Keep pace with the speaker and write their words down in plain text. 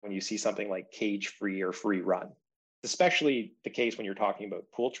when you see something like cage free or free run, especially the case when you're talking about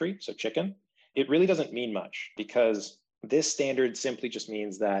poultry, so chicken. It really doesn't mean much because this standard simply just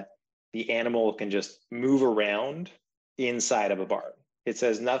means that the animal can just move around inside of a barn. It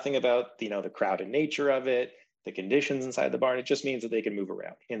says nothing about, the crowded nature of it, the conditions inside the barn. It just means that they can move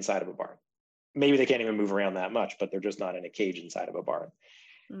around inside of a barn. Maybe they can't even move around that much, but they're just not in a cage inside of a barn.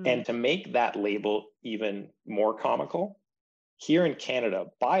 And to make that label even more comical, here in Canada,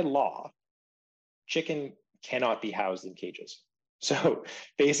 by law, chicken cannot be housed in cages. So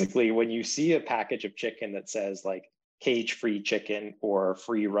basically, when you see a package of chicken that says like cage-free chicken or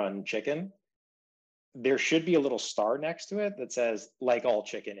free-run chicken, there should be a little star next to it that says, like all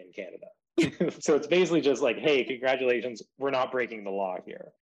chicken in Canada. So it's basically just like, hey, congratulations, we're not breaking the law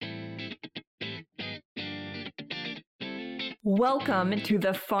here. Welcome to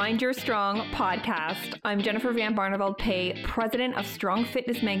the Find Your Strong podcast. I'm Jennifer Van Barneveld-Pay, president of Strong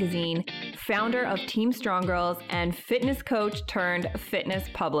Fitness Magazine, founder of Team Strong Girls, and fitness coach turned fitness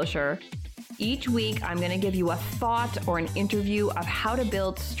publisher. Each week, I'm going to give you a thought or an interview of how to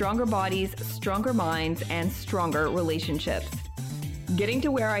build stronger bodies, stronger minds, and stronger relationships. Getting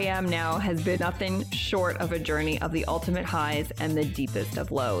to where I am now has been nothing short of a journey of the ultimate highs and the deepest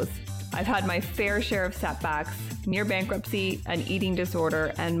of lows. I've had my fair share of setbacks, near bankruptcy, an eating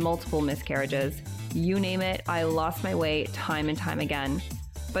disorder, and multiple miscarriages. You name it, I lost my way time and time again.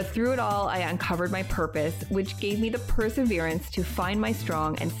 But through it all, I uncovered my purpose, which gave me the perseverance to find my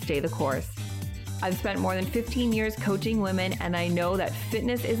strong and stay the course. I've spent more than 15 years coaching women, and I know that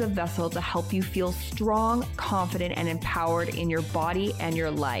fitness is a vessel to help you feel strong, confident, and empowered in your body and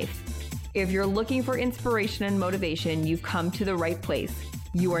your life. If you're looking for inspiration and motivation, you've come to the right place.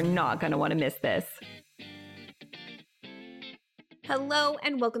 You are not going to want to miss this. Hello,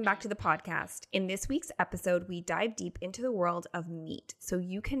 and welcome back to the podcast. In this week's episode, we dive deep into the world of meat so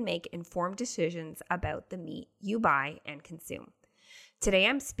you can make informed decisions about the meat you buy and consume. Today,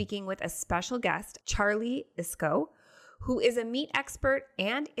 I'm speaking with a special guest, Charlie Iscoe, who is a meat expert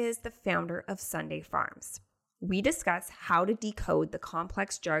and is the founder of Sunday Farms. We discuss how to decode the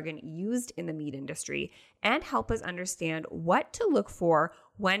complex jargon used in the meat industry and help us understand what to look for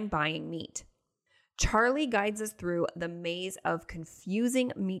when buying meat. Charlie guides us through the maze of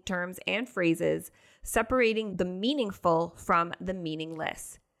confusing meat terms and phrases, separating the meaningful from the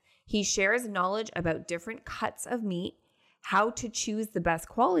meaningless. He shares knowledge about different cuts of meat, how to choose the best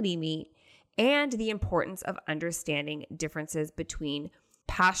quality meat, and the importance of understanding differences between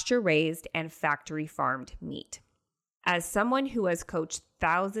pasture-raised and factory-farmed meat. As someone who has coached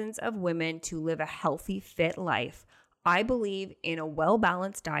thousands of women to live a healthy, fit life, I believe in a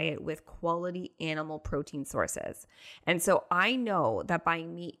well-balanced diet with quality animal protein sources. And so I know that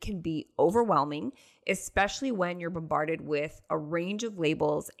buying meat can be overwhelming, especially when you're bombarded with a range of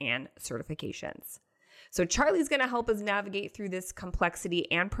labels and certifications. So Charlie's going to help us navigate through this complexity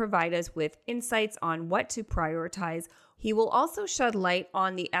and provide us with insights on what to prioritize. He will also shed light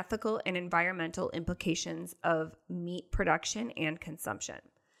on the ethical and environmental implications of meat production and consumption.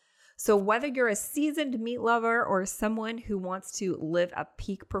 So whether you're a seasoned meat lover or someone who wants to live a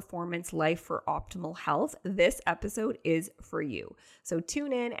peak performance life for optimal health, this episode is for you. So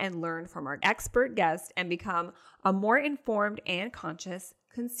tune in and learn from our expert guest and become a more informed and conscious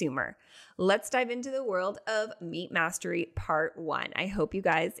consumer. Let's dive into the world of Meat Mastery Part 1. I hope you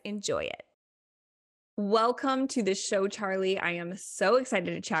guys enjoy it. Welcome to the show, Charlie. I am so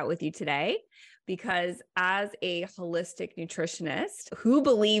excited to chat with you today because as a holistic nutritionist who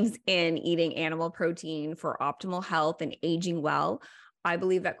believes in eating animal protein for optimal health and aging well, I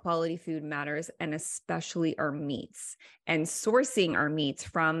believe that quality food matters, and especially our meats and sourcing our meats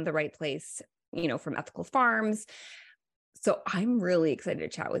from the right place, from ethical farms. So I'm really excited to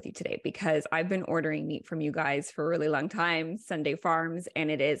chat with you today because I've been ordering meat from you guys for a really long time, Sunday Farms,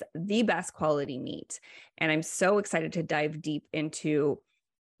 and it is the best quality meat. And I'm so excited to dive deep into,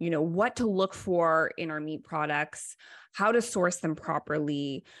 what to look for in our meat products, how to source them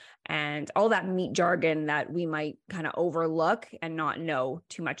properly, and all that meat jargon that we might kind of overlook and not know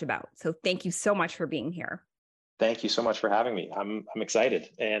too much about. So thank you so much for being here. Thank you so much for having me. I'm excited,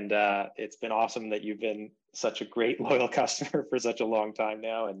 and it's been awesome that you've been such a great loyal customer for such a long time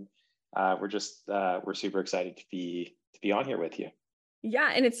now, and we're super excited to be on here with you.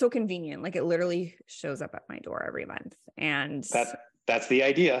 Yeah, and it's so convenient. Like it literally shows up at my door every month, and that's the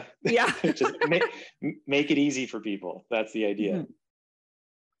idea. Yeah, just make it easy for people. That's the idea. Mm-hmm.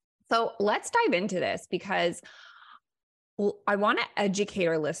 So let's dive into this because I want to educate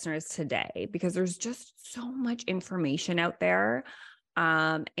our listeners today because there's just so much information out there.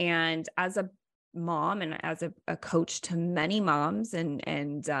 And as a mom and as a coach to many moms and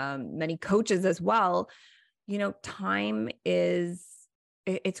many coaches as well, time is,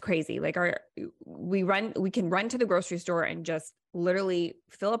 it's crazy. Like we can run to the grocery store and just literally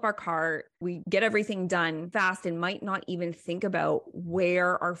fill up our cart. We get everything done fast and might not even think about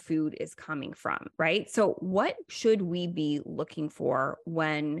where our food is coming from, right? So what should we be looking for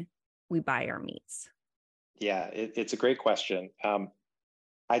when we buy our meats? Yeah, it's a great question.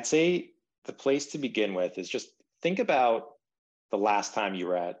 I'd say the place to begin with is just think about the last time you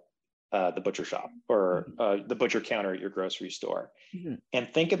were at the butcher shop or the butcher counter at your grocery store,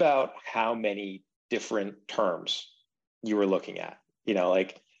 and think about how many different terms you were looking at.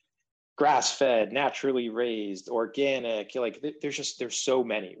 Like grass-fed, naturally raised, organic. Like there's so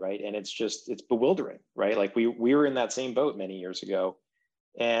many, right? And it's bewildering, right? Like we were in that same boat many years ago,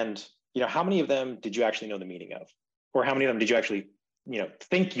 and how many of them did you actually know the meaning of, or how many of them did you actually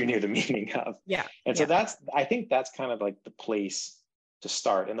think you knew the meaning of? Yeah. And so I think that's kind of like the place to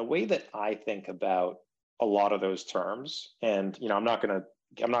start. And the way that I think about a lot of those terms, and I'm not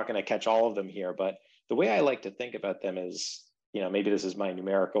gonna catch all of them here, but the way I like to think about them is, maybe this is my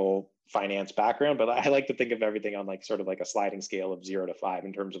numerical finance background, but I like to think of everything on like sort of like a sliding scale of 0 to 5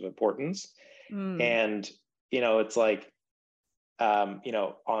 in terms of importance. And it's like on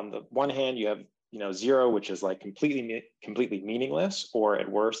the one hand you have 0, which is like completely meaningless, or at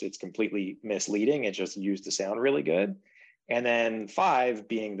worst it's completely misleading. It's just used to sound really good. And then 5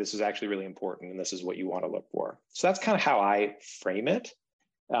 being, this is actually really important and this is what you want to look for. So that's kind of how I frame it.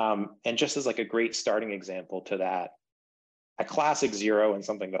 And just as like a great starting example to that, a classic 0 and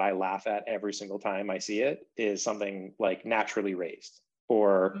something that I laugh at every single time I see it is something like naturally raised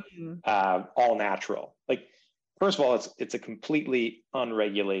or all natural. Like, first of all, it's a completely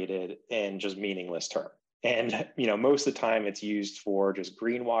unregulated and just meaningless term. And most of the time it's used for just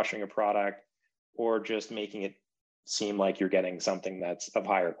greenwashing a product or just making it seem like you're getting something that's of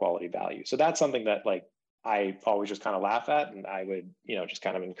higher quality value. So that's something that like I always just kind of laugh at, and I would just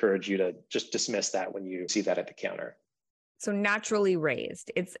kind of encourage you to just dismiss that when you see that at the counter. So naturally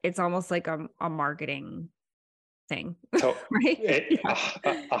raised, it's almost like a marketing thing, right?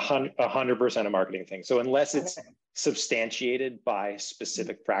 100% a marketing thing. So unless it's substantiated by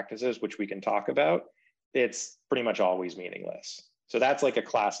specific practices, which we can talk about, it's pretty much always meaningless. So that's like a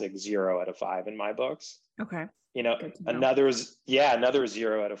classic 0 out of 5 in my books. Okay. Another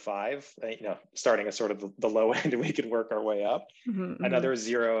 0 out of 5, starting at sort of the low end, and we could work our way up. Another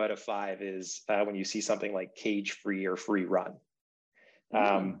 0 out of 5 is when you see something like cage free or free run,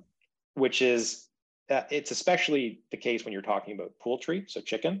 which is, it's especially the case when you're talking about poultry, so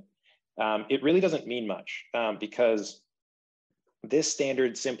chicken. It really doesn't mean much because this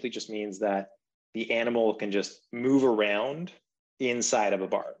standard simply just means that the animal can just move around inside of a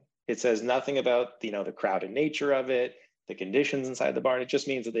barn. It says nothing about the crowded nature of it, the conditions inside the barn. It just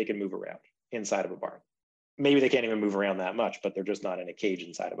means that they can move around inside of a barn. Maybe they can't even move around that much, but they're just not in a cage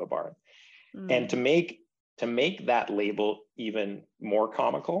inside of a barn. And to make that label even more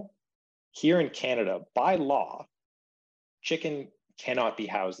comical, here in Canada, by law, chicken cannot be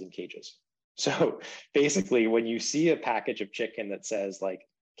housed in cages. So basically, when you see a package of chicken that says like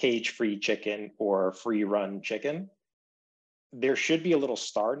cage-free chicken or free-run chicken, there should be a little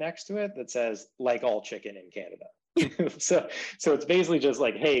star next to it that says like all chicken in Canada. so it's basically just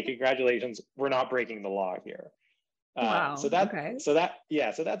like, hey, congratulations, we're not breaking the law here. Wow. So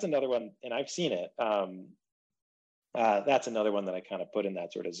that's another one, and I've seen it. That's another one that I kind of put in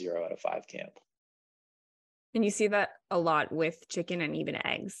that sort of 0 out of 5 camp. And you see that a lot with chicken and even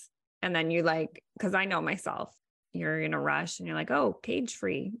eggs. And then you like, because I know myself, you're in a rush and you're like, oh, cage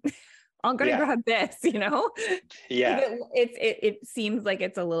free. I'm going to grab this, Yeah. It seems like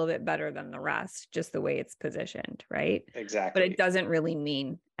it's a little bit better than the rest, just the way it's positioned, right? Exactly. But it doesn't really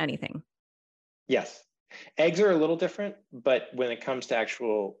mean anything. Yes. Eggs are a little different, but when it comes to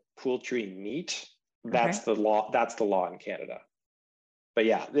actual poultry meat, that's the law. That's the law in Canada. But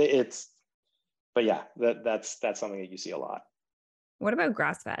yeah, that's something that you see a lot. What about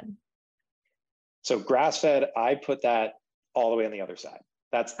grass-fed? So grass-fed, I put that all the way on the other side.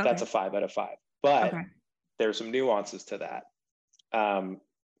 That's a 5 out of 5. But there's some nuances to that.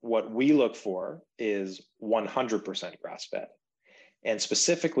 What we look for is 100% grass-fed, and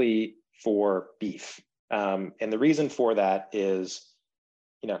specifically for beef. And the reason for that is,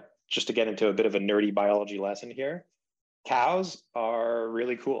 just to get into a bit of a nerdy biology lesson here, cows are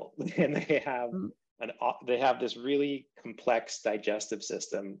really cool, and they have this really complex digestive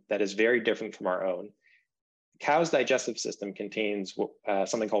system that is very different from our own. Cow's digestive system contains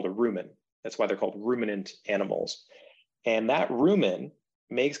something called a rumen. That's why they're called ruminant animals. And that rumen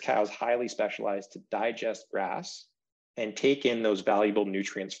makes cows highly specialized to digest grass and take in those valuable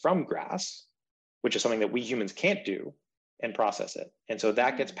nutrients from grass, which is something that we humans can't do, and process it. And so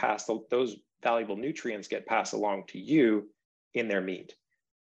that gets passed, those valuable nutrients get passed along to you in their meat.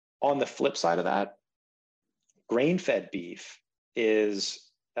 On the flip side of that, grain-fed beef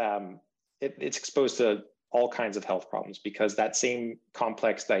is, it's exposed to all kinds of health problems because that same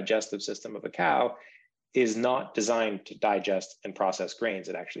complex digestive system of a cow is not designed to digest and process grains.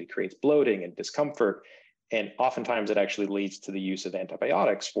 It actually creates bloating and discomfort. And oftentimes it actually leads to the use of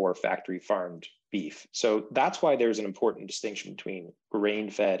antibiotics for factory farmed beef. So that's why there's an important distinction between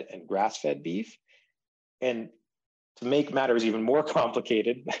grain-fed and grass-fed beef. And to make matters even more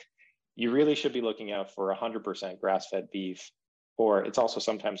complicated, you really should be looking out for 100% grass-fed beef, or it's also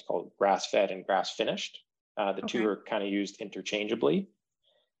sometimes called grass-fed and grass-finished. The two are kind of used interchangeably.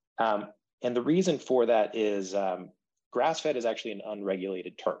 And the reason for that is grass-fed is actually an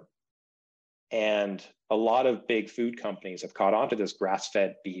unregulated term. And a lot of big food companies have caught on to this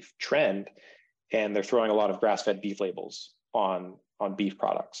grass-fed beef trend, and they're throwing a lot of grass-fed beef labels on beef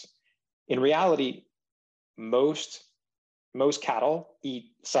products. In reality, most cattle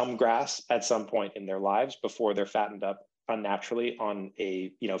eat some grass at some point in their lives before they're fattened up unnaturally on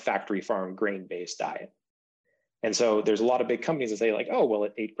a factory farm grain-based diet. And so there's a lot of big companies that say like, oh, well,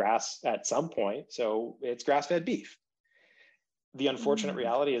 it ate grass at some point, so it's grass-fed beef. The unfortunate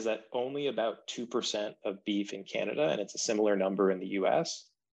reality is that only about 2% of beef in Canada, and it's a similar number in the US,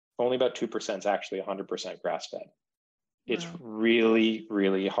 only about 2% is actually 100% grass-fed. Wow. It's really,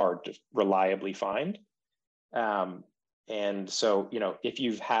 really hard to reliably find. And so, if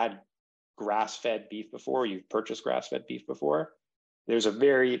you've had grass-fed beef before, you've purchased grass-fed beef before, there's a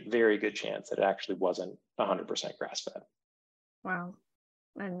very, very good chance that it actually wasn't 100% grass-fed. Wow.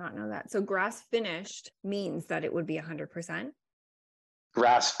 I did not know that. So grass finished means that it would be 100%?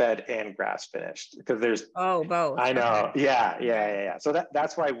 Grass-fed and grass-finished, because there's both. I know. Okay. Yeah. So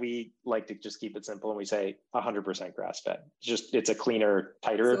that's why we like to just keep it simple and we say 100% grass-fed. It's a cleaner,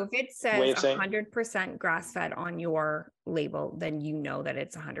 tighter. So if it says 100% grass-fed on your label, then you know that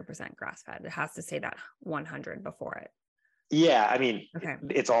it's 100% grass-fed. It has to say that 100 before it. Yeah, I mean,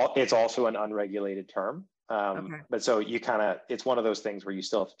 it's also an unregulated term. But so it's one of those things where you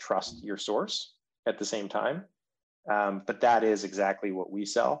still have to trust your source at the same time. But that is exactly what we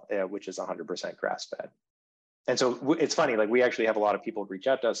sell, which is 100% grass-fed. And so it's funny, like we actually have a lot of people reach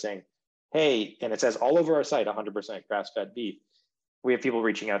out to us saying, hey, and it says all over our site, 100% grass-fed beef. We have people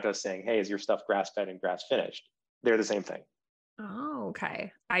reaching out to us saying, hey, is your stuff grass-fed and grass-finished? They're the same thing. Oh,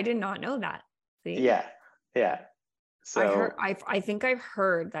 okay. I did not know that. See? Yeah. So I think I've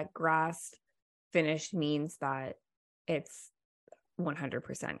heard that grass-finished means that it's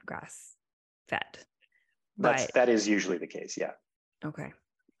 100% grass-fed. That is usually the case. Yeah. Okay.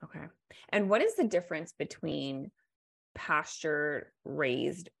 And what is the difference between pasture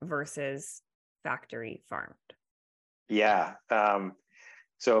raised versus factory farmed? Yeah.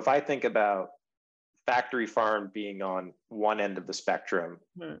 So if I think about factory farmed being on one end of the spectrum,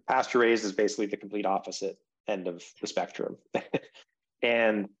 pasture raised is basically the complete opposite end of the spectrum.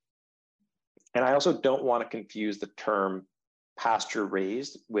 and I also don't want to confuse the term pasture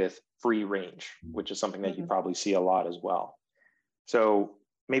raised with free range, which is something that you probably see a lot as well. So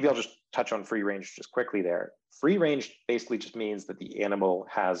maybe I'll just touch on free range just quickly there. Free range basically just means that the animal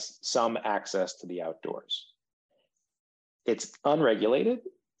has some access to the outdoors. It's unregulated.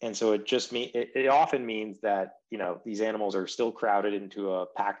 And so it often means that, these animals are still crowded into a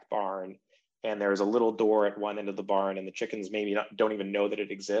packed barn, and there's a little door at one end of the barn, and the chickens maybe don't even know that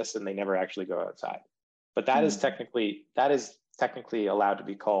it exists, and they never actually go outside. But that is technically allowed to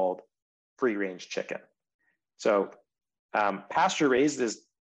be called free range chicken. So pasture raised is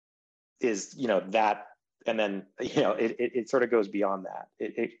that, and then it sort of goes beyond that.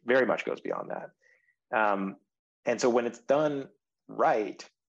 It very much goes beyond that. And so when it's done right,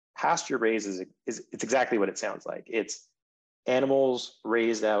 pasture raised it's exactly what it sounds like. It's animals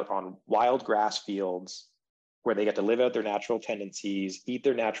raised out on wild grass fields where they get to live out their natural tendencies, eat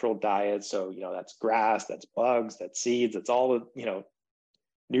their natural diets. So, that's grass, that's bugs, that's seeds, that's all the,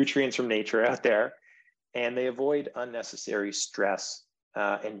 nutrients from nature out there. And they avoid unnecessary stress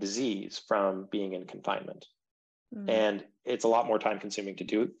and disease from being in confinement. And it's a lot more time consuming to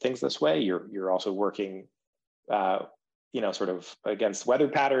do things this way. You're also working, sort of against weather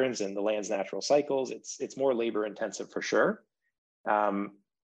patterns and the land's natural cycles. It's more labor intensive for sure.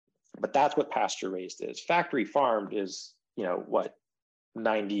 But that's what pasture raised is. Factory farmed is, what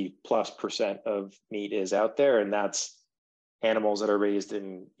 90+% of meat is out there. And that's animals that are raised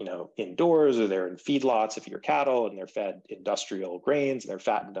in, indoors, or they're in feedlots if you're cattle, and they're fed industrial grains and they're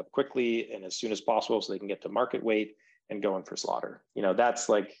fattened up quickly and as soon as possible so they can get to market weight and go in for slaughter. That's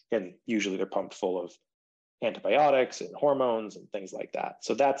like, and usually they're pumped full of antibiotics and hormones and things like that.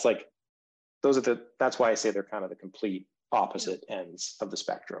 So that's like, that's why I say they're kind of the complete opposite ends of the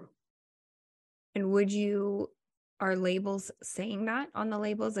spectrum. And are labels saying that on the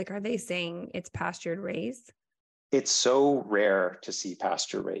labels? Like, are they saying it's pastured raised? It's so rare to see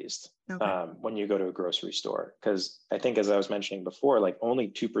pasture raised when you go to a grocery store, because I think, as I was mentioning before, like only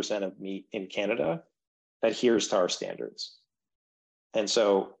 2% of meat in Canada adheres to our standards. And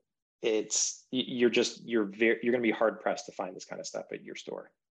so you're going to be hard pressed to find this kind of stuff at your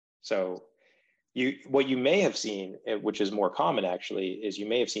store. So what you may have seen, which is more common actually, is you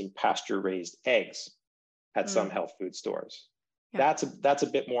may have seen pasture raised eggs at some health food stores. Yeah. That's a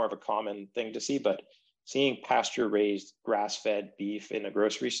bit more of a common thing to see, but seeing pasture raised grass fed beef in a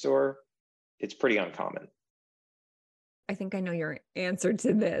grocery store, it's pretty uncommon. I think I know your answer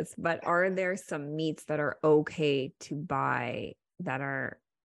to this, but are there some meats that are okay to buy that are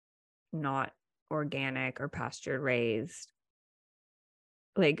not organic or pasture raised?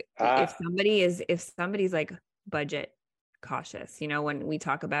 Like if somebody's like budget cautious, when we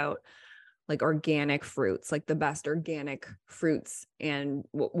talk about like organic fruits, like the best organic fruits and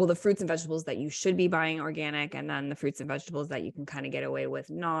the fruits and vegetables that you should be buying organic, and then the fruits and vegetables that you can kind of get away with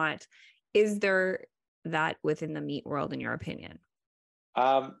not. Is there that within the meat world, in your opinion?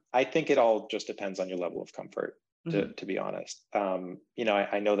 I think it all just depends on your level of comfort, to be honest.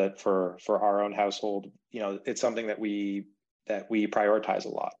 I know that for our own household, it's something that we prioritize a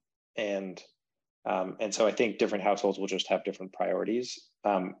lot. And so I think different households will just have different priorities.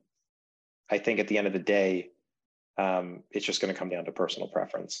 I think at the end of the day, it's just going to come down to personal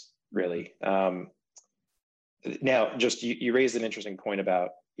preference, really. Now, just you raised an interesting point about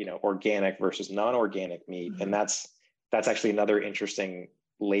organic versus non-organic meat, and that's actually another interesting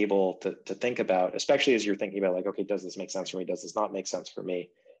label to think about, especially as you're thinking about like, okay, does this make sense for me? Does this not make sense for me?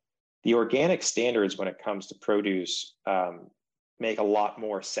 The organic standards when it comes to produce make a lot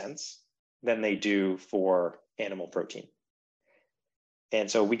more sense than they do for animal protein. And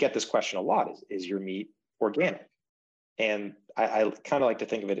so we get this question a lot: is your meat organic? And I kind of like to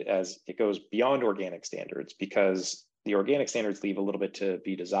think of it as it goes beyond organic standards, because the organic standards leave a little bit to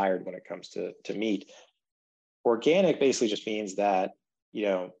be desired when it comes to meat. Organic basically just means that,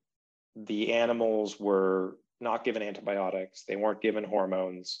 the animals were not given antibiotics, they weren't given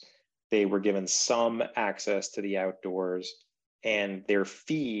hormones, they were given some access to the outdoors, and their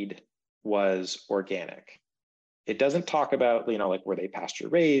feed was organic. It doesn't talk about, like, were they pasture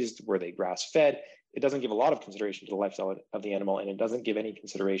raised? Were they grass fed? It doesn't give a lot of consideration to the lifestyle of the animal, and it doesn't give any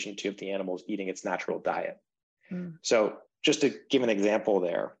consideration to if the animal is eating its natural diet. So just to give an example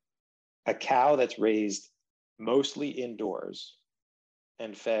there, a cow that's raised mostly indoors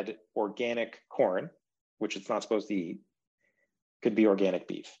and fed organic corn, which it's not supposed to eat, could be organic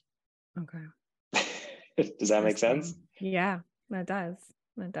beef. Okay. Does that make sense? Yeah, that does.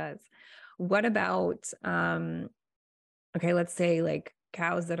 What about, okay, let's say like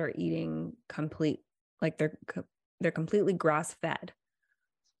cows that are eating they're completely grass fed.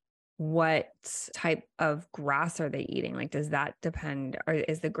 What type of grass are they eating? Like, does that depend? Or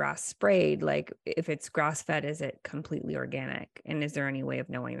is the grass sprayed? Like, if it's grass fed, is it completely organic? And is there any way of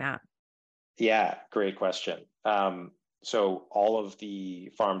knowing that? Yeah, great question. So all of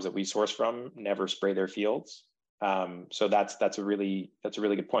the farms that we source from never spray their fields. So that's a really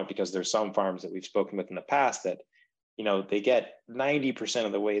good point, because there's some farms that we've spoken with in the past that, they get 90%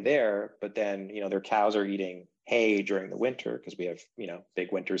 of the way there, but then, their cows are eating hay during the winter, because we have,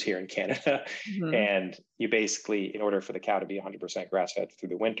 big winters here in Canada. And you basically, in order for the cow to be 100% grass fed through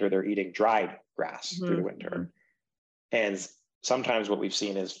the winter, they're eating dried grass through the winter. And sometimes what we've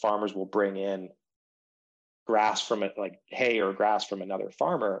seen is farmers will bring in grass from it, like hay or grass from another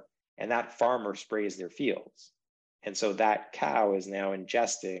farmer, and that farmer sprays their fields. And so that cow is now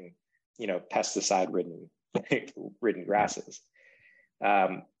ingesting, pesticide ridden grasses.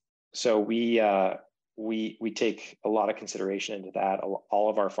 So we take a lot of consideration into that. All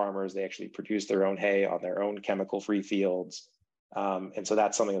of our farmers, they actually produce their own hay on their own chemical-free fields. And so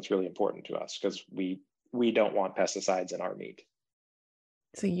that's something that's really important to us, because we don't want pesticides in our meat.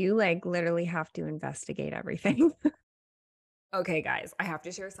 So you literally have to investigate everything. Okay, guys, I have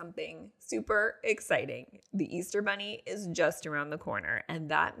to share something super exciting. The Easter Bunny is just around the corner, and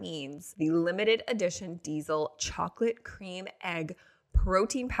that means the limited edition Diesel chocolate cream egg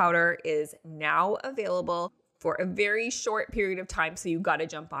protein powder is now available for a very short period of time, so you got to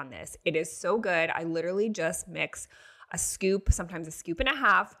jump on this. It is so good. I literally just mix a scoop, sometimes a scoop and a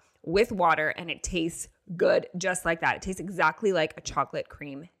half with water, and it tastes good just like that. It tastes exactly like a chocolate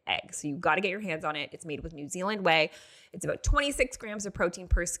cream egg. So you've got to get your hands on it. It's made with New Zealand whey. It's about 26 grams of protein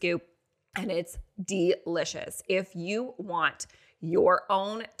per scoop, and it's delicious. If you want your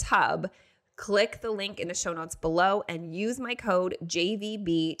own tub, click the link in the show notes below and use my code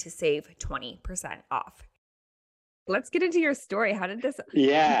JVB to save 20% off. Let's get into your story. How did this,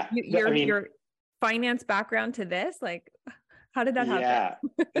 your finance background to this, like, how did that happen?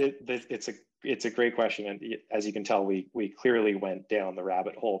 It's a great question. And as you can tell, we clearly went down the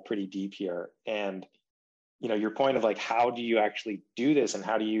rabbit hole pretty deep here. And, your point of like, how do you actually do this? And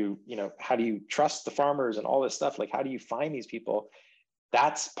how do you trust the farmers and all this stuff? Like, how do you find these people?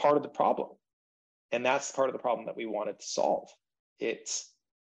 That's part of the problem. And that's part of the problem that we wanted to solve. It's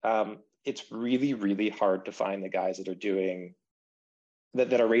really, really hard to find the guys that are doing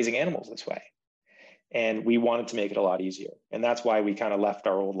that are raising animals this way. And we wanted to make it a lot easier. And that's why we kind of left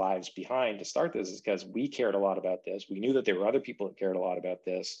our old lives behind to start this, is because we cared a lot about this. We knew that there were other people that cared a lot about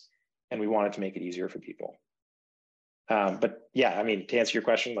this, and we wanted to make it easier for people. But yeah, I mean, to answer your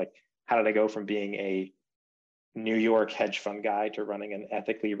question, like, how did I go from being a New York hedge fund guy to running an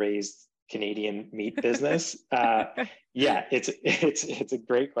ethically raised Canadian meat business? Yeah, it's a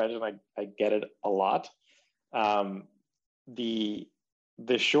great question. I get it a lot. The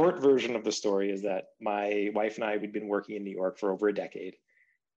short version of the story is that my wife and I, we'd been working in New York for over a decade.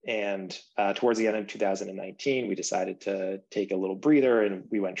 And towards the end of 2019, we decided to take a little breather and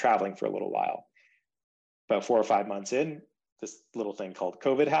we went traveling for a little while. About 4 or 5 months in, this little thing called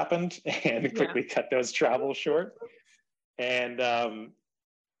COVID happened and quickly cut those travels short. And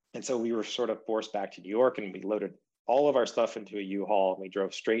so we were sort of forced back to New York, and we loaded all of our stuff into a U-Haul, and we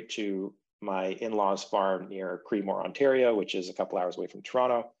drove straight to my in-laws' farm near Creemore, Ontario, which is a couple hours away from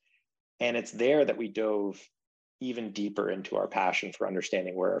Toronto. And it's there that we dove even deeper into our passion for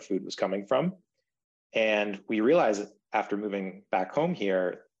understanding where our food was coming from. And we realized after moving back home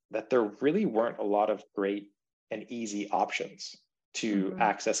here that there really weren't a lot of great and easy options to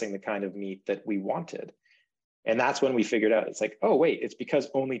accessing the kind of meat that we wanted. And that's when we figured out, it's like, oh, wait, it's because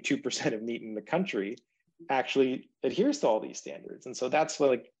only 2% of meat in the country actually adheres to all these standards. And so that's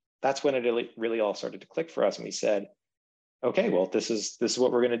when it really all started to click for us. And we said, okay, well, this is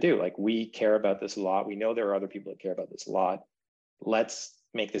what we're going to do. Like, we care about this a lot. We know there are other people that care about this a lot. Let's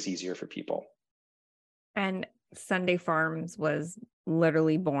make this easier for people. And Sunday Farms was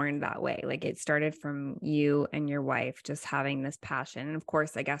literally born that way. Like, it started from you and your wife just having this passion. And of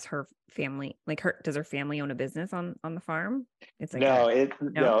course, I guess her family, does her family own a business on the farm? It's like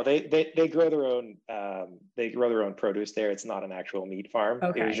no, they grow their own produce there. It's not an actual meat farm.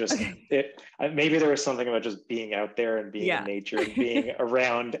 Okay. It was just maybe there was something about just being out there and being in nature and being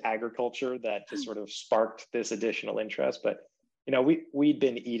around agriculture that just sort of sparked this additional interest. But we'd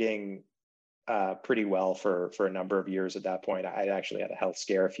been eating pretty well for a number of years at that point. I actually had a health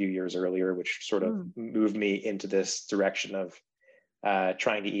scare a few years earlier, which sort of moved me into this direction of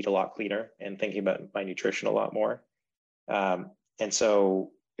trying to eat a lot cleaner and thinking about my nutrition a lot more. And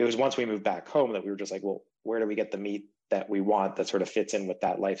so it was once we moved back home that we were just like, well, where do we get the meat that we want that sort of fits in with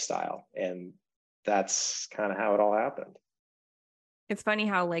that lifestyle? And that's kind of how it all happened. It's funny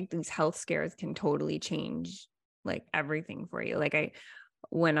how like these health scares can totally change like everything for you. Like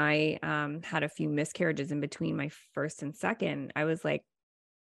when I had a few miscarriages in between my first and second, I was like,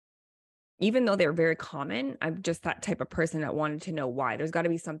 even though they're very common, I'm just that type of person that wanted to know why. There's got to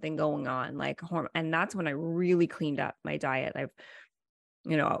be something going on, and that's when I really cleaned up my diet. I've,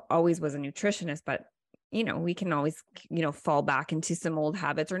 always was a nutritionist, but we can always, fall back into some old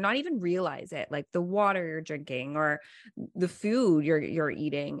habits or not even realize it, like the water you're drinking or the food you're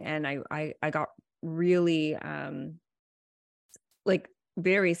eating. And I got really like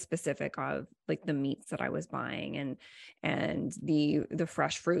very specific of like the meats that I was buying and the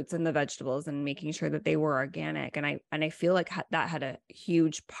fresh fruits and the vegetables and making sure that they were organic. And I feel like that had a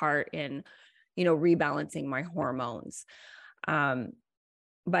huge part in, rebalancing my hormones.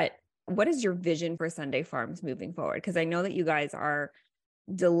 But what is your vision for Sunday Farms moving forward? Because I know that you guys are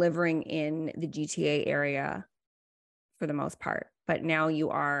delivering in the GTA area for the most part, but now you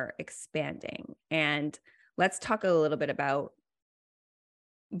are expanding. And let's talk a little bit about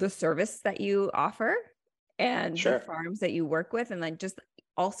the service that you offer and the farms that you work with, and then just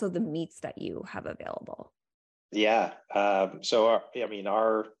also the meats that you have available. Yeah. So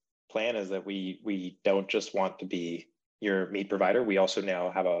our plan is that we don't just want to be your meat provider. We also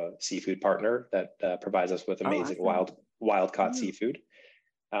now have a seafood partner that provides us with amazing wild caught seafood.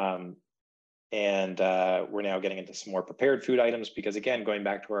 And we're now getting into some more prepared food items because, again, going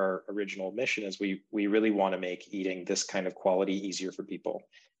back to our original mission is we really want to make eating this kind of quality easier for people.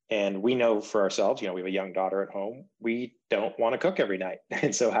 And we know for ourselves, we have a young daughter at home. We don't want to cook every night.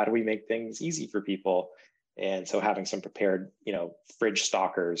 And so how do we make things easy for people? And so having some prepared, fridge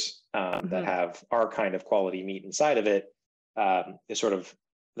stockers that have our kind of quality meat inside of it is sort of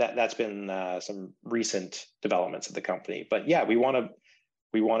that's been some recent developments of the company. But yeah, we want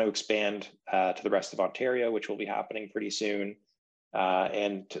to expand to the rest of Ontario, which will be happening pretty soon,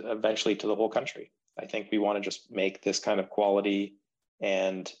 and eventually to the whole country. I think we want to just make this kind of quality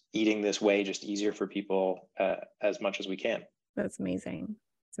and eating this way just easier for people as much as we can. That's amazing.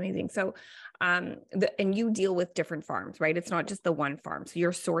 It's amazing. So, and you deal with different farms, right? It's not just the one farm. So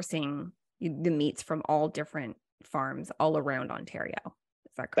you're sourcing the meats from all different farms all around Ontario.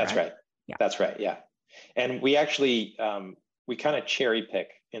 Is that correct? That's right. Yeah. That's right. Yeah. And we actually, we kind of cherry pick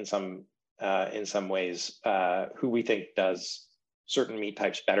in some ways who we think does certain meat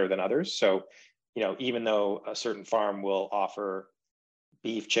types better than others. So, even though a certain farm will offer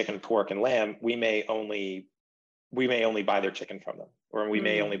beef, chicken, pork, and lamb, we may only buy their chicken from them, or we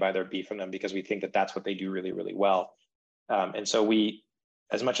may only buy their beef from them because we think that that's what they do really, really well. And so we,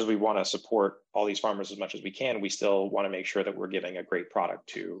 as much as we want to support all these farmers as much as we can, we still want to make sure that we're giving a great product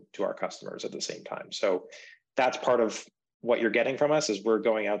to our customers at the same time. So that's part of what you're getting from us is we're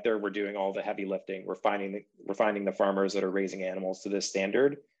going out there, we're doing all the heavy lifting. We're finding the farmers that are raising animals to this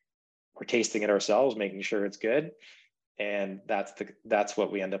standard. We're tasting it ourselves, making sure it's good. And that's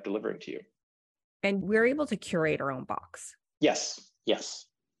what we end up delivering to you. And we're able to curate our own box. Yes.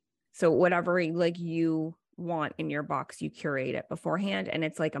 So whatever you want in your box, you curate it beforehand, and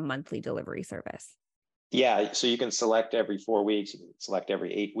it's like a monthly delivery service. Yeah. So you can select every 4 weeks, you can select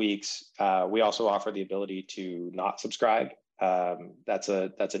every 8 weeks. We also offer the ability to not subscribe. That's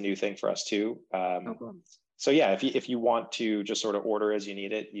a new thing for us too. Cool. So yeah, if you want to just sort of order as you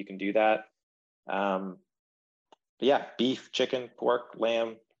need it, you can do that. But yeah, beef, chicken, pork,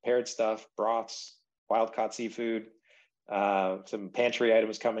 lamb, prepared stuff, broths, wild caught seafood, some pantry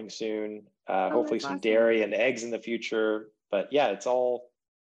items coming soon, hopefully some dairy and eggs in the future. But yeah, it's all,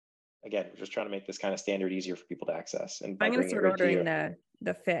 again, we're just trying to make this kind of standard easier for people to access. And I'm going to start ordering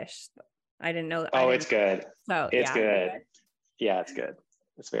the fish. I didn't know. It's good. So it's good. Yeah, it's good.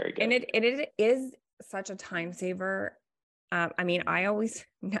 It's very good. And it is such a time saver. I mean, I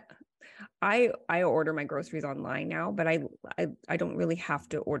order my groceries online now, but I don't really have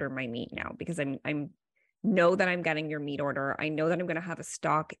to order my meat now because I'm know that I'm getting your meat order. I know that I'm going to have a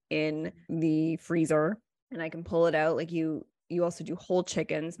stock in the freezer and I can pull it out. Like you also do whole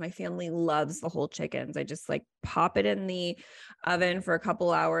chickens. My family loves the whole chickens. I just pop it in the oven for a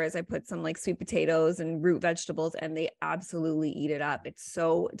couple hours. I put some sweet potatoes and root vegetables and they absolutely eat it up. It's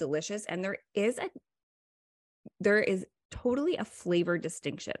so delicious. And there is totally a flavor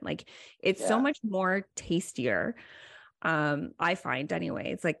distinction. It's so much more tastier. I find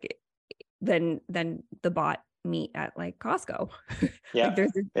anyway, it's than the bought meat at Costco. Yeah.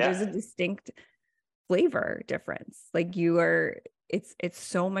 There's a distinct flavor difference. It's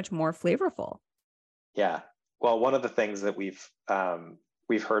so much more flavorful. Yeah. Well, one of the things that we've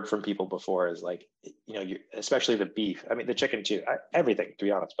heard from people before is especially the beef. I mean, the chicken too, everything to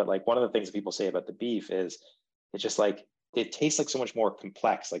be honest. But one of the things that people say about the beef is it's just it tastes so much more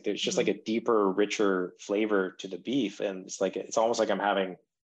complex. There's just a deeper, richer flavor to the beef. And it's almost like I'm having,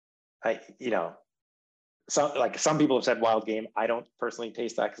 some people have said wild game. I don't personally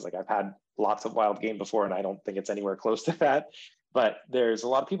taste that because I've had lots of wild game before and I don't think it's anywhere close to that. But there's a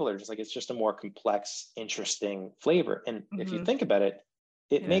lot of people that are just it's just a more complex, interesting flavor. And if you think about it,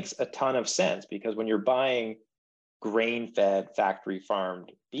 it makes a ton of sense because when you're buying grain-fed,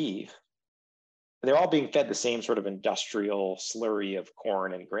 factory-farmed beef, they're all being fed the same sort of industrial slurry of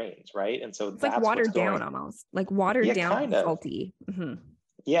corn and grains, right? And so it's watered down almost, watered down, kind of salty. Mm-hmm.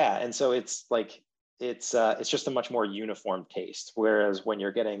 Yeah, and so it's just a much more uniform taste. Whereas when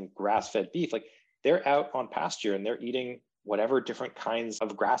you're getting grass-fed beef, they're out on pasture and they're eating whatever different kinds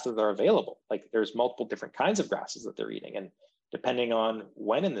of grasses are available. There's multiple different kinds of grasses that they're eating, and depending on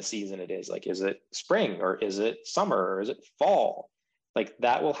when in the season it is it spring or is it summer or is it fall?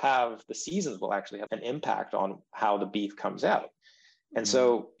 The seasons will actually have an impact on how the beef comes out. And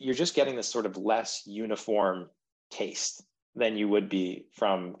so you're just getting this sort of less uniform taste than you would be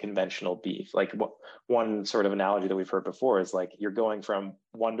from conventional beef. One sort of analogy that we've heard before is you're going from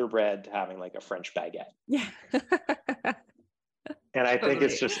Wonder Bread to having a French baguette. Yeah. And I think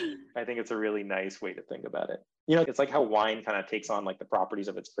it's a really nice way to think about it. It's how wine kind of takes on the properties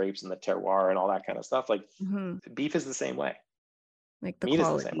of its grapes and the terroir and all that kind of stuff. Beef is the same way. The meat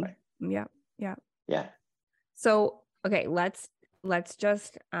quality. is the same way. Yeah. Yeah. Yeah. So, okay, let's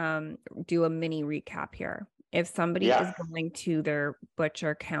just do a mini recap here. If somebody is going to their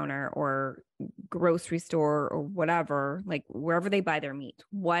butcher counter or grocery store or whatever, like wherever they buy their meat,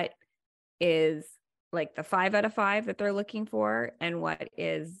 what is like the 5 out of 5 that they're looking for, and what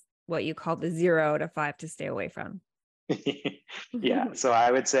is what you call the 0 out of 5 to stay away from? Yeah. So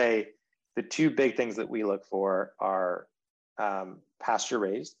I would say the two big things that we look for are pasture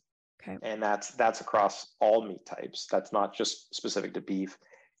raised. Okay. And that's across all meat types. That's not just specific to beef.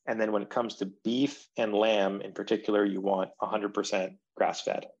 And then when it comes to beef and lamb in particular, you want 100% grass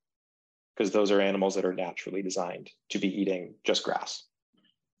fed, because those are animals that are naturally designed to be eating just grass.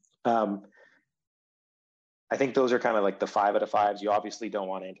 I think those are kind of like the 5 out of 5s. You obviously don't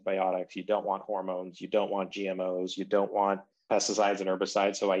want antibiotics. You don't want hormones. You don't want GMOs. You don't want pesticides and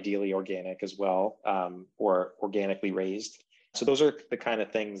herbicides. So ideally organic as well, or organically raised. So those are the kind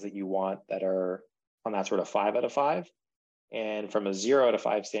of things that you want that are on that sort of 5 out of 5. And from a 0 out of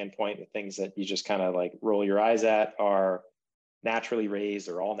 5 standpoint, the things that you just kind of like roll your eyes at are naturally raised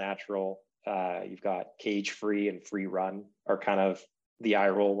or all natural. You've got cage free and free run are kind of the eye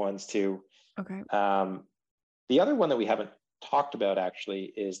roll ones too. Okay. The other one that we haven't talked about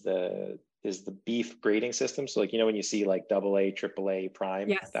actually is the beef grading system. So like, when you see like AA, AAA, prime,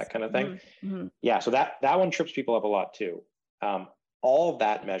 yes, that kind of thing. Mm-hmm. Yeah. So that one trips people up a lot too. All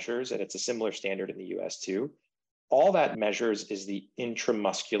that measures, and it's a similar standard in the US too. All that measures is the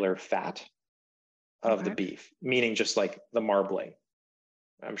intramuscular fat of the beef, meaning just like the marbling.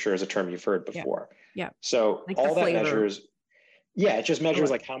 I'm sure is a term you've heard before. Yeah. So like all that measures, it just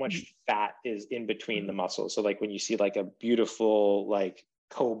measures like how much Mm-hmm. fat is in between the muscles. So like when you see like a beautiful like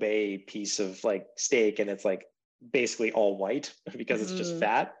Kobe piece of like steak and it's like basically all white because it's just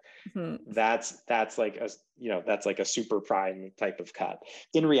fat, that's like that's like a super prime type of cut.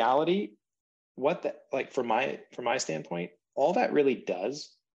 In reality, what that like from my standpoint, all that really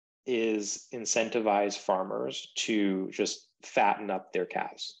does is incentivize farmers to just fatten up their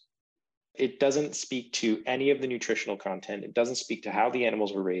cows. It doesn't speak to any of the nutritional content. It doesn't speak to how the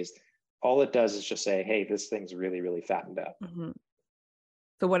animals were raised. All it does is just say, hey, this thing's really, really fattened up. Mm-hmm.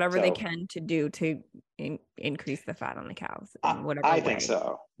 So whatever they can to do to increase the fat on the cows in whatever way. I think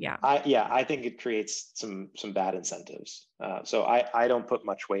so. Yeah. I think it creates some bad incentives. So I don't put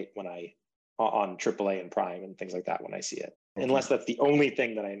much weight on AAA and prime and things like that when I see it, unless that's the only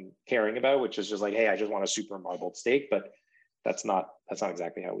thing that I'm caring about, which is just like, hey, I just want a super marbled steak, but that's not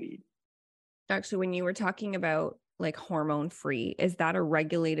exactly how we eat. Actually, when you were talking about like hormone free, is that a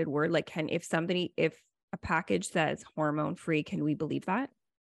regulated word? Like, if a package says hormone free, can we believe that?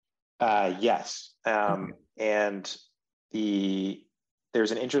 Yes. And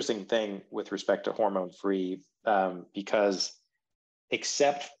there's an interesting thing with respect to hormone free, because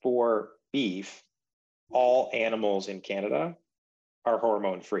except for beef, all animals in Canada are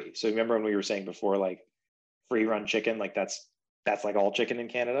hormone free. So remember when we were saying before, like free run chicken, like that's like all chicken in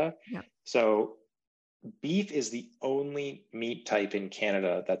Canada. Yeah. So beef is the only meat type in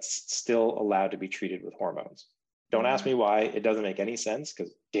Canada that's still allowed to be treated with hormones. Don't ask me why. It doesn't make any sense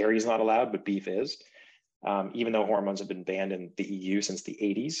because dairy is not allowed, but beef is, even though hormones have been banned in the EU since the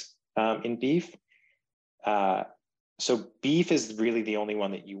 80s in beef. So beef is really the only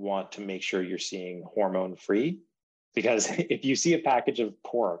one that you want to make sure you're seeing hormone free, because if you see a package of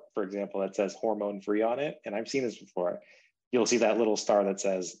pork, for example, that says hormone free on it, and I've seen this before, you'll see that little star that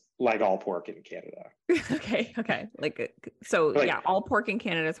says like all pork in Canada. Okay. All pork in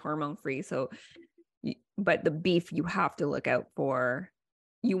Canada is hormone free. So, but the beef you have to look out for.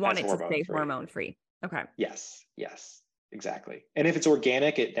 You want it to stay hormone free. Okay. Yes, exactly. And if it's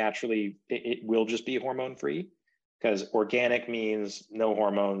organic, it naturally it will just be hormone free, because organic means no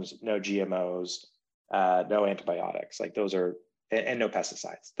hormones, no GMOs, no antibiotics. Like those are, and no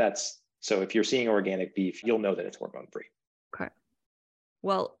pesticides. So if you're seeing organic beef, you'll know that it's hormone free. Okay.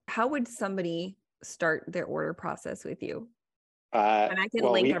 Well, how would somebody start their order process with you? And I can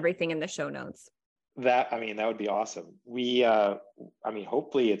link everything in the show notes. That would be awesome.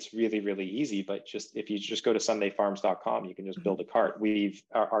 Hopefully it's really, really easy, but if you just go to sundayfarms.com, you can just build a cart.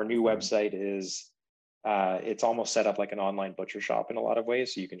 Our new website is, it's almost set up like an online butcher shop in a lot of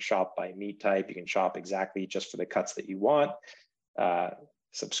ways. So you can shop by meat type. You can shop exactly just for the cuts that you want.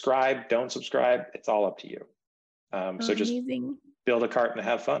 Subscribe, don't subscribe. It's all up to you. So just build a cart and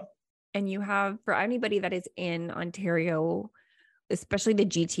have fun. And you have, for anybody that is in Ontario, especially the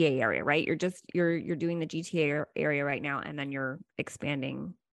GTA area, right? You're doing the GTA area right now, and then you're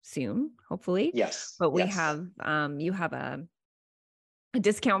expanding soon, hopefully. Yes. But we have, you have a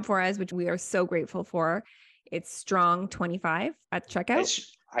discount for us, which we are so grateful for. It's strong 25 at checkout.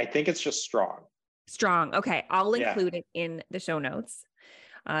 I think it's just strong. Strong. Okay. I'll include it in the show notes.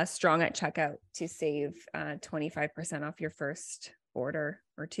 Strong at checkout to save 25% off your first order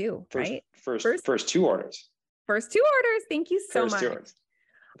or two, right? First 2 orders. First 2 orders. Thank you so much. 2 orders.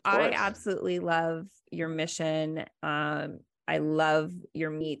 I absolutely love your mission. I love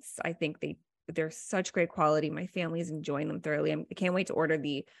your meats. I think they're such great quality. My family is enjoying them thoroughly. I can't wait to order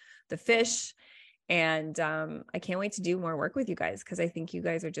the fish. And I can't wait to do more work with you guys, because I think you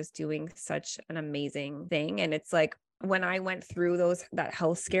guys are just doing such an amazing thing. And it's like, when I went through that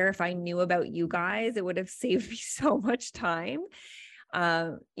health scare, if I knew about you guys, it would have saved me so much time.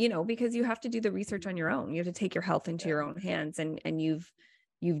 Because you have to do the research on your own. You have to take your health into your own hands, and you've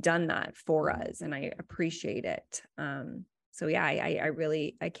done that for us, and I appreciate it. I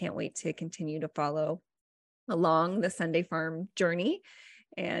can't wait to continue to follow along the Sunday Farm journey.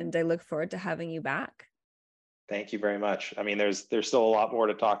 And I look forward to having you back. Thank you very much. I mean, there's still a lot more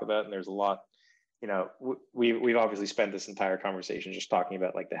to talk about, and there's a lot, we've obviously spent this entire conversation just talking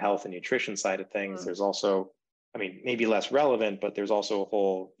about like the health and nutrition side of things. There's also, maybe less relevant, but there's also a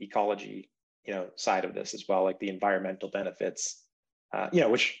whole ecology, side of this as well, like the environmental benefits,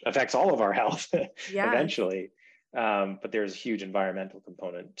 which affects all of our health eventually. But there's a huge environmental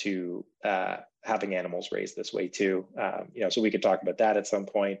component to having animals raised this way too. So we could talk about that at some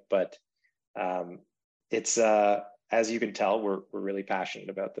point, but it's as you can tell, we're really passionate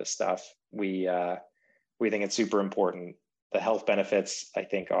about this stuff. We think it's super important. The health benefits, I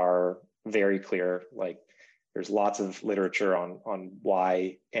think, are very clear. Like, there's lots of literature on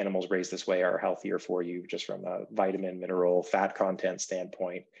why animals raised this way are healthier for you, just from a vitamin, mineral, fat content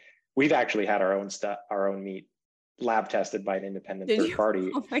standpoint. We've actually had our own meat lab tested by an independent third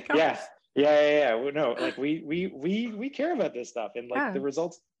party. Oh my gosh. Yeah. No, like we care about this stuff, and like the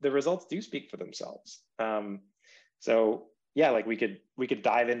results do speak for themselves. Like we could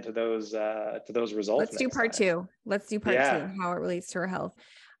dive into those results. Let's do part 2. Let's do part 2, how it relates to our health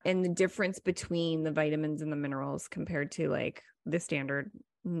and the difference between the vitamins and the minerals compared to like the standard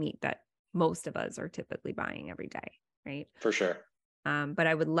meat that most of us are typically buying every day, right? For sure. But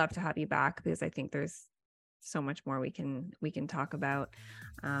I would love to have you back, because I think there's so much more we can talk about.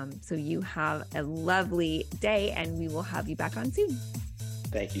 So you have a lovely day, and we will have you back on soon.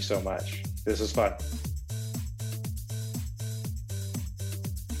 Thank you so much. This was fun.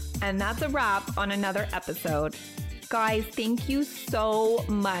 And that's a wrap on another episode. Guys, thank you so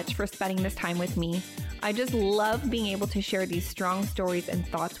much for spending this time with me. I just love being able to share these strong stories and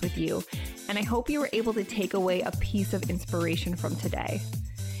thoughts with you. And I hope you were able to take away a piece of inspiration from today.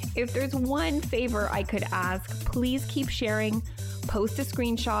 If there's one favor I could ask, please keep sharing, post a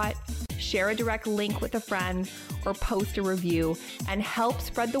screenshot, share a direct link with a friend, or post a review, and help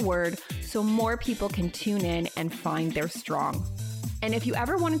spread the word so more people can tune in and find their strong. And if you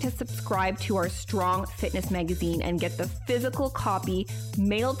ever wanted to subscribe to our Strong Fitness magazine and get the physical copy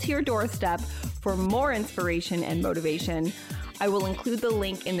mailed to your doorstep for more inspiration and motivation, I will include the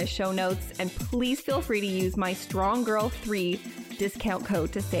link in the show notes, and please feel free to use my Strong Girl 3 discount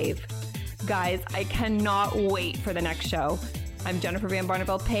code to save. Guys, I cannot wait for the next show. I'm Jennifer Van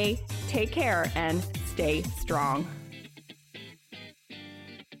Barneveld Pay. Take care and stay strong.